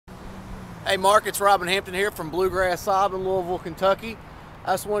Hey Mark, it's Robin Hampton here from Bluegrass Saab in Louisville, Kentucky.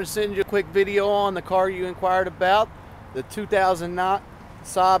 I just wanted to send you a quick video on the car you inquired about, the 2009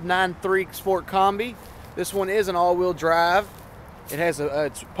 Saab 9.3 Sport Combi. This one is an all-wheel drive. It has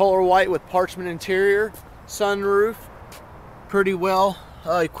it's polar white with parchment interior, sunroof, pretty well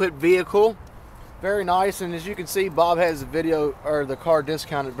equipped vehicle. Very nice, and as you can see, Bob has the video or the car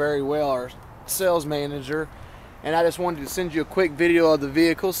discounted very well, our sales manager. And I just wanted to send you a quick video of the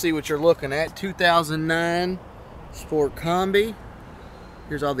vehicle, see what you're looking at. 2009 Sport Combi.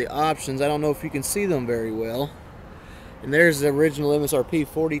 Here's all the options. I don't know if you can see them very well. And there's the original MSRP,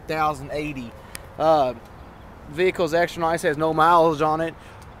 $40,080. Vehicle's extra nice, has no mileage on it.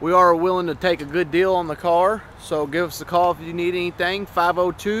 We are willing to take a good deal on the car, so give us a call if you need anything.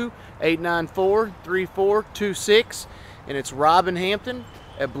 502-894-3426. And it's Robin Hampton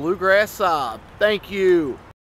at Bluegrass Saab. Thank you.